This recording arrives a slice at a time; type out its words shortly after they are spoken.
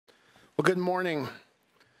Well, good morning.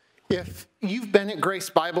 If you've been at Grace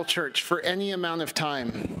Bible Church for any amount of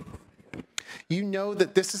time, you know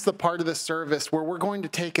that this is the part of the service where we're going to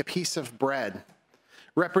take a piece of bread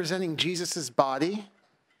representing Jesus' body,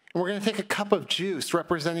 and we're going to take a cup of juice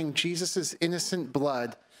representing Jesus' innocent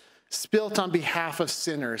blood spilt on behalf of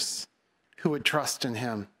sinners who would trust in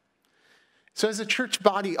him. So as a church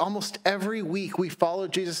body, almost every week we follow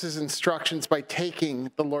Jesus' instructions by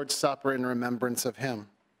taking the Lord's Supper in remembrance of him.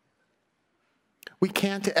 We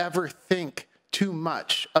can't ever think too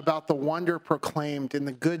much about the wonder proclaimed in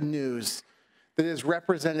the good news that is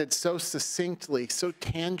represented so succinctly, so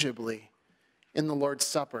tangibly in the Lord's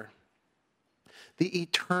Supper. The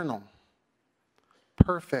eternal,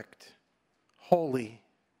 perfect, holy,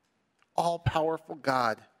 all-powerful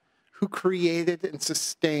God who created and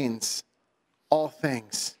sustains all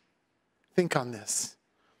things. Think on this.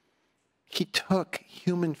 He took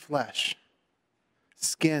human flesh,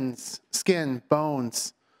 skin,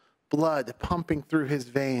 bones, blood pumping through his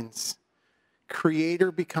veins.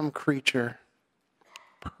 Creator become creature.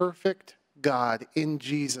 Perfect God in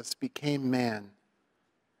Jesus became man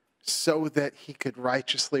so that he could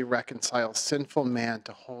righteously reconcile sinful man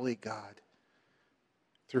to holy God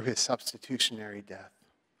through his substitutionary death.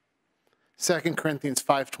 2 Corinthians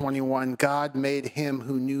 5:21, God made him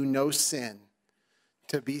who knew no sin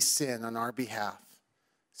to be sin on our behalf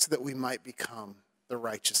so that we might become the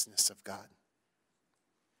righteousness of God.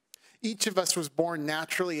 Each of us was born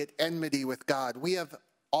naturally at enmity with God. We have,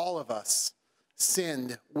 all of us,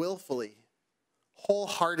 sinned willfully,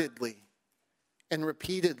 wholeheartedly, and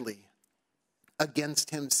repeatedly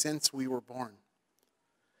against him since we were born.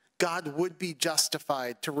 God would be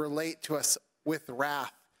justified to relate to us with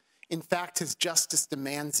wrath. In fact, his justice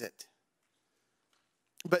demands it.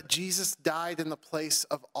 But Jesus died in the place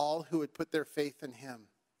of all who would put their faith in him.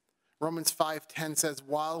 Romans 5:10 says,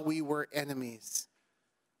 while we were enemies,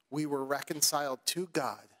 we were reconciled to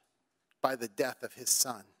God by the death of his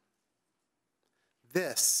Son.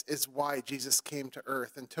 This is why Jesus came to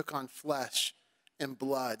earth and took on flesh and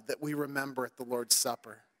blood that we remember at the Lord's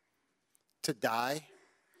Supper. To die,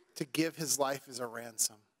 to give his life as a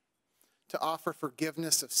ransom, to offer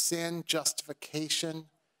forgiveness of sin, justification,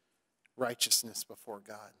 righteousness before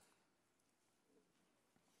God.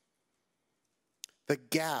 The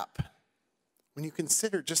gap, when you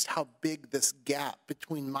consider just how big this gap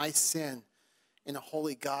between my sin and a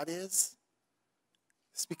holy God is,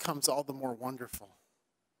 this becomes all the more wonderful,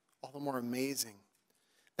 all the more amazing.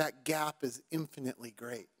 That gap is infinitely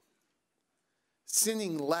great.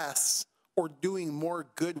 Sinning less or doing more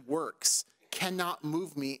good works cannot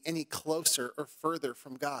move me any closer or further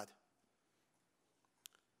from God.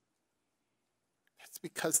 That's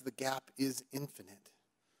because the gap is infinite.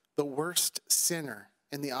 The worst sinner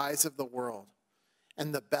in the eyes of the world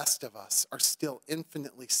and the best of us are still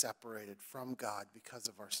infinitely separated from God because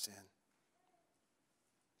of our sin.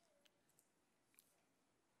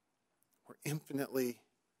 We're infinitely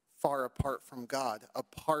far apart from God,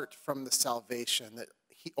 apart from the salvation that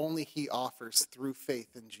only he offers through faith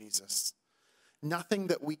in Jesus. Nothing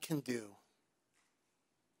that we can do,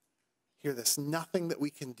 hear this, nothing that we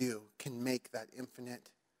can do can make that infinite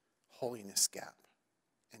holiness gap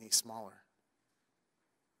any smaller.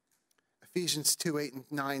 Ephesians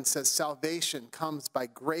 2:8-9 says, salvation comes by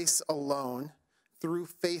grace alone, through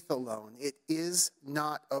faith alone. It is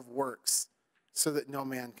not of works, so that no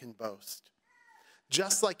man can boast.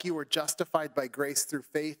 Just like you were justified by grace through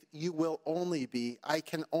faith, I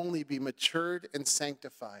can only be matured and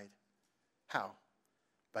sanctified. How?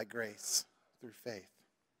 By grace, through faith.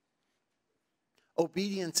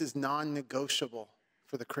 Obedience is non-negotiable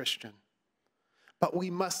for the Christian. But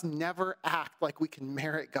we must never act like we can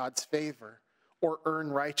merit God's favor or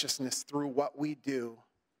earn righteousness through what we do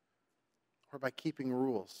or by keeping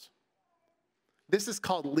rules. This is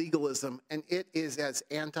called legalism, and it is as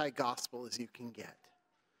anti-gospel as you can get.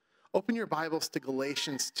 Open your Bibles to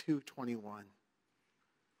Galatians 2:21.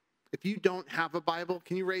 If you don't have a Bible,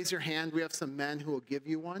 can you raise your hand? We have some men who will give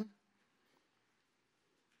you one.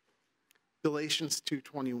 Galatians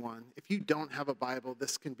 2:21. If you don't have a Bible,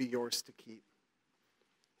 this can be yours to keep.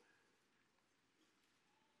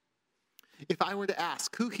 If I were to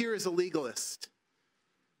ask, who here is a legalist?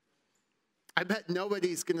 I bet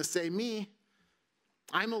nobody's going to say me.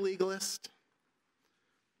 I'm a legalist.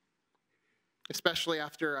 Especially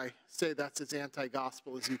after I say that's as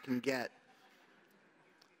anti-gospel as you can get.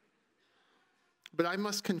 But I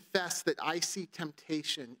must confess that I see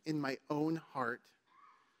temptation in my own heart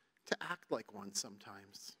to act like one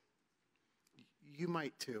sometimes. You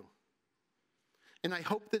might too. And I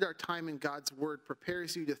hope that our time in God's word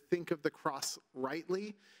prepares you to think of the cross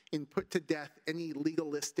rightly and put to death any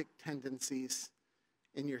legalistic tendencies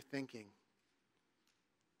in your thinking,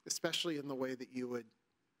 especially in the way that you would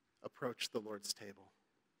approach the Lord's table.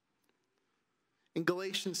 In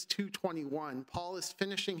Galatians 2:21, Paul is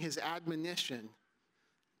finishing his admonition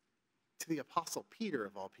to the Apostle Peter,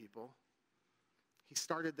 of all people. He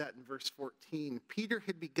started that in verse 14. Peter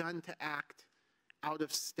had begun to act out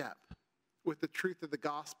of step with the truth of the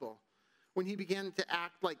gospel when he began to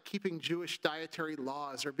act like keeping Jewish dietary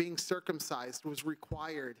laws or being circumcised was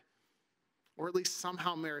required, or at least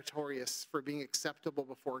somehow meritorious for being acceptable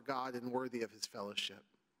before God and worthy of his fellowship.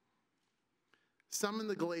 Some in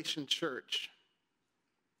the Galatian church,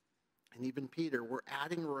 and even Peter, were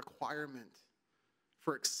adding a requirement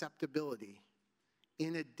for acceptability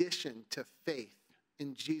in addition to faith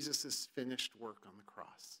in Jesus' finished work on the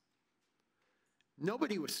cross.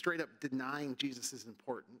 Nobody was straight up denying Jesus'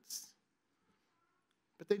 importance,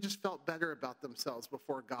 but they just felt better about themselves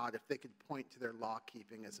before God if they could point to their law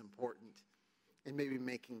keeping as important and maybe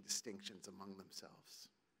making distinctions among themselves.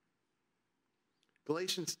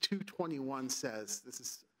 Galatians 2:21 says, this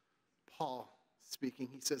is Paul speaking,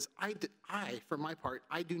 he says, I, for my part,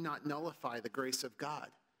 I do not nullify the grace of God.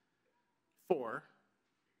 For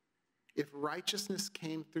if righteousness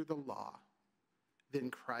came through the law,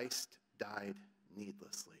 then Christ died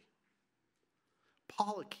needlessly.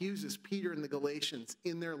 Paul accuses Peter and the Galatians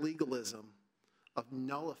in their legalism of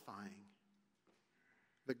nullifying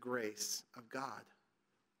the grace of God.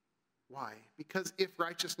 Why? Because if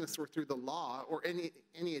righteousness were through the law or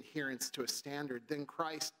any adherence to a standard, then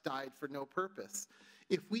Christ died for no purpose.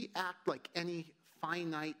 If we act like any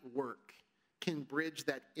finite work can bridge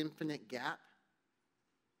that infinite gap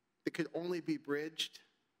that could only be bridged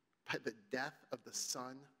by the death of the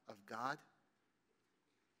Son of God,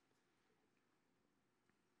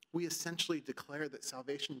 we essentially declare that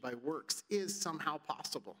salvation by works is somehow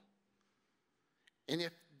possible. And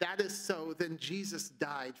if that is so, then Jesus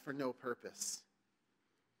died for no purpose.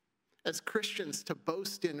 As Christians, to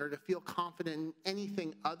boast in or to feel confident in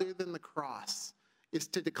anything other than the cross is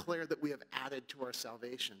to declare that we have added to our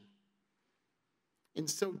salvation. In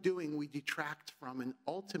so doing, we detract from and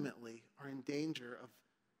ultimately are in danger of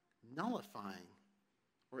nullifying,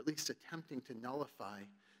 or at least attempting to nullify,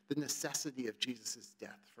 the necessity of Jesus'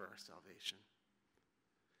 death for our salvation.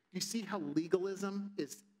 You see how legalism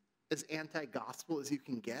is as anti-gospel as you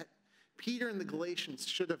can get? Peter and the Galatians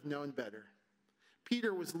should have known better.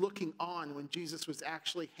 Peter was looking on when Jesus was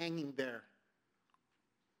actually hanging there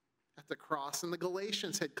at the cross, and the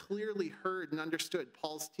Galatians had clearly heard and understood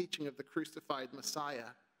Paul's teaching of the crucified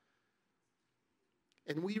Messiah.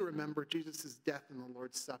 And we remember Jesus' death in the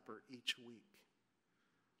Lord's Supper each week.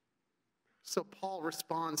 So Paul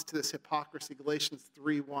responds to this hypocrisy, Galatians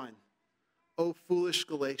 3:1. O foolish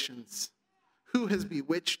Galatians, who has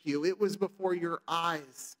bewitched you? It was before your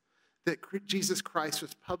eyes that Jesus Christ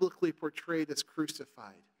was publicly portrayed as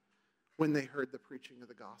crucified when they heard the preaching of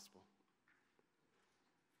the gospel.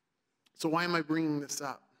 So why am I bringing this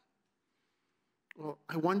up? Well,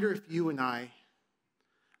 I wonder if you and I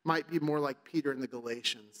might be more like Peter and the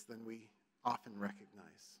Galatians than we often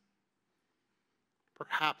recognize.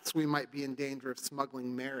 Perhaps we might be in danger of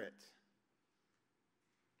smuggling merit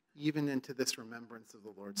even into this remembrance of the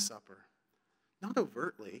Lord's Supper. Not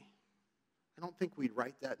overtly. I don't think we'd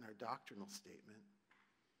write that in our doctrinal statement.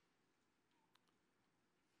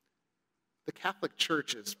 The Catholic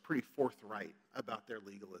Church is pretty forthright about their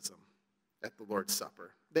legalism at the Lord's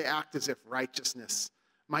Supper. They act as if righteousness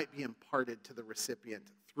might be imparted to the recipient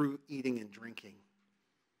through eating and drinking.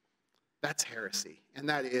 That's heresy, and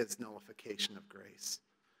that is nullification of grace.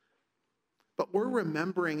 But we're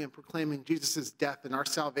remembering and proclaiming Jesus' death and our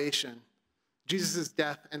salvation, Jesus'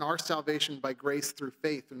 death and our salvation by grace through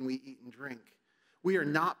faith when we eat and drink. We are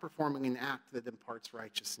not performing an act that imparts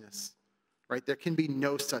righteousness, right? There can be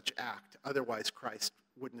no such act. Otherwise, Christ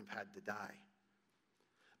wouldn't have had to die.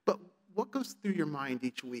 But what goes through your mind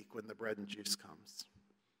each week when the bread and juice comes?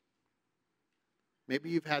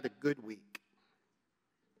 Maybe you've had a good week,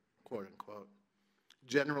 quote unquote,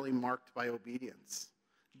 generally marked by obedience,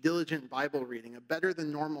 diligent Bible reading, a better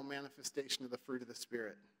than normal manifestation of the fruit of the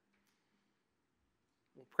Spirit.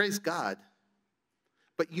 Well, praise God,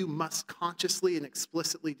 but you must consciously and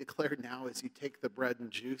explicitly declare now as you take the bread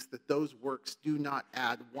and juice that those works do not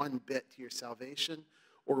add one bit to your salvation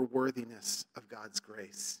or worthiness of God's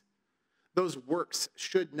grace. Those works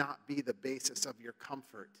should not be the basis of your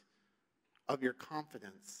comfort, of your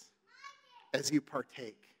confidence as you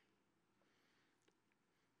partake.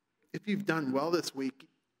 If you've done well this week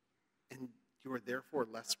and you are therefore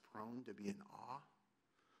less prone to be in awe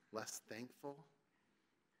less thankful,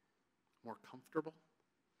 more comfortable,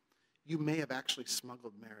 you may have actually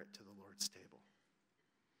smuggled merit to the Lord's table.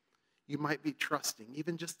 You might be trusting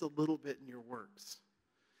even just a little bit in your works.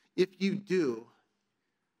 If you do,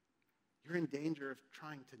 you're in danger of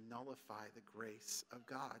trying to nullify the grace of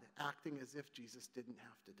God, acting as if Jesus didn't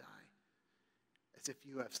have to die, as if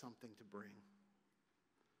you have something to bring.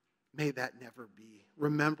 May that never be.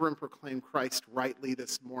 Remember and proclaim Christ rightly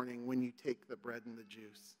this morning when you take the bread and the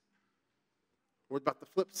juice. What about the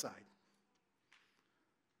flip side?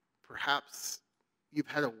 Perhaps you've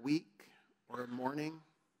had a week or a morning,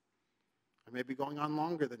 or maybe going on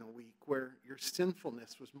longer than a week, where your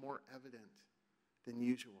sinfulness was more evident than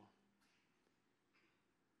usual.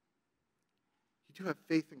 You do have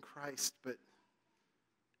faith in Christ, but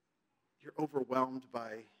you're overwhelmed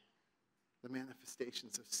by the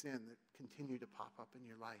manifestations of sin that continue to pop up in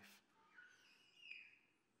your life.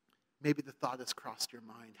 Maybe the thought has crossed your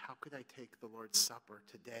mind, how could I take the Lord's Supper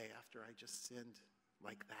today after I just sinned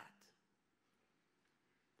like that?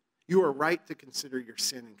 You are right to consider your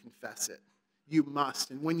sin and confess it. You must.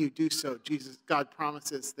 And when you do so, God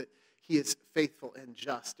promises that he is faithful and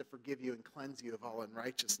just to forgive you and cleanse you of all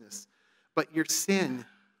unrighteousness. But your sin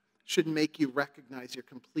should make you recognize your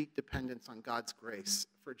complete dependence on God's grace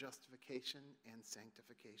for justification and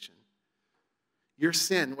sanctification. Your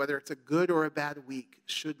sin, whether it's a good or a bad week,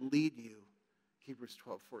 should lead you, Hebrews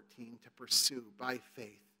 12:14, to pursue by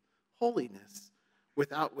faith holiness,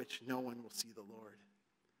 without which no one will see the Lord.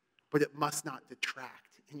 But it must not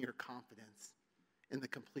detract in your confidence in the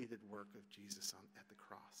completed work of Jesus at the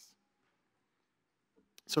cross.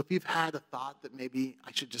 So if you've had a thought that maybe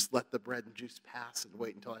I should just let the bread and juice pass and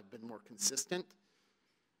wait until I've been more consistent,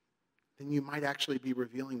 then you might actually be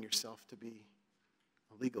revealing yourself to be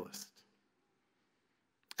a legalist.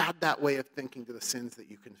 Add that way of thinking to the sins that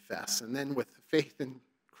you confess, and then with faith in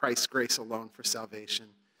Christ's grace alone for salvation,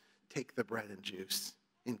 take the bread and juice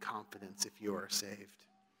in confidence if you are saved.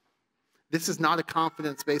 This is not a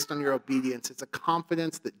confidence based on your obedience. It's a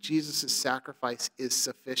confidence that Jesus' sacrifice is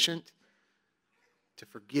sufficient to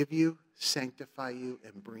forgive you, sanctify you,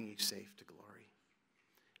 and bring you safe to glory.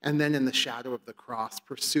 And then in the shadow of the cross,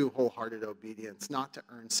 pursue wholehearted obedience, not to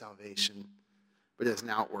earn salvation, but as an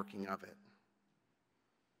outworking of it.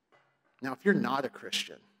 Now, if you're not a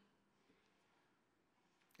Christian,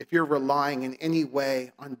 if you're relying in any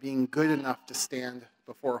way on being good enough to stand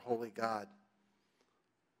before a holy God,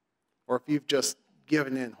 or if you've just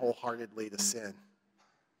given in wholeheartedly to sin,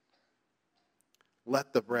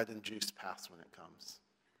 let the bread and juice pass when it comes.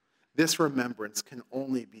 This remembrance can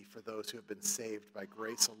only be for those who have been saved by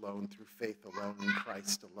grace alone, through faith alone, in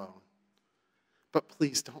Christ alone. But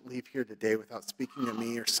please don't leave here today without speaking to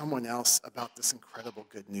me or someone else about this incredible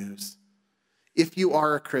good news. If you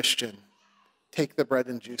are a Christian, take the bread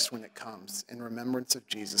and juice when it comes in remembrance of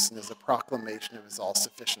Jesus and as a proclamation of his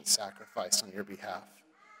all-sufficient sacrifice on your behalf.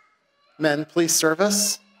 Men, please serve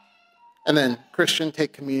us. And then, Christian,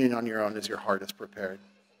 take communion on your own as your heart is prepared.